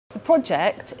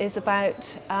project is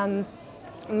about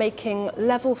making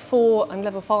level 4 and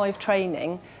level 5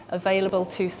 training available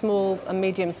to small and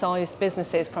medium-sized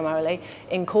businesses primarily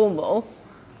in Cornwall,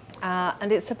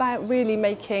 and it's about really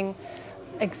making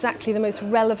exactly the most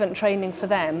relevant training for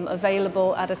them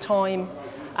available at a time,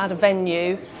 at a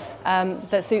venue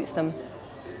that suits them,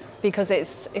 because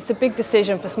it's a big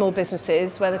decision for small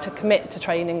businesses whether to commit to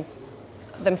training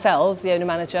themselves, the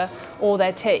owner-manager, or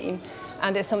their team,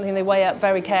 and it's something they weigh up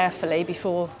very carefully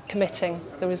before committing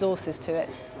the resources to it.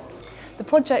 The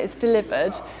project is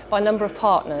delivered by a number of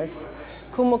partners: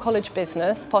 Cornwall College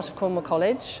Business, part of Cornwall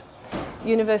College,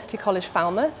 University College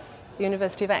Falmouth,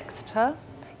 University of Exeter,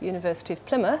 University of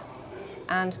Plymouth,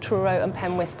 and Truro and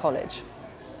Penwith College.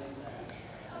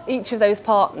 Each of those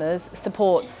partners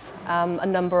supports a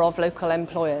number of local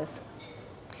employers.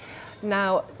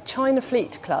 Now, China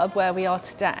Fleet Club, where we are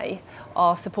today,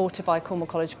 are supported by Cornwall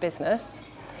College Business,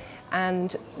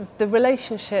 and the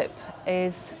relationship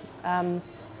has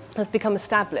become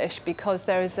established because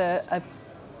there is a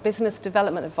business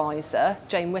development advisor,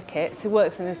 Ruth Wilkes, who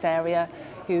works in this area,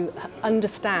 who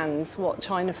understands what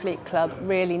China Fleet Club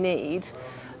really need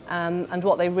and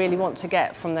what they really want to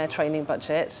get from their training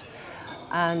budget.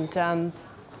 And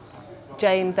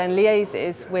Jane then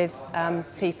liaises with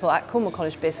people at Cornwall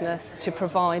College Business to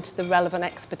provide the relevant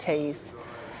expertise.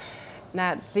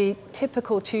 Now, the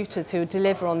typical tutors who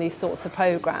deliver on these sorts of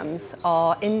programmes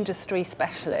are industry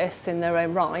specialists in their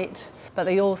own right, but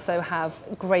they also have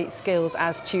great skills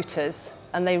as tutors,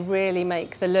 and they really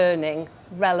make the learning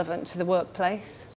relevant to the workplace.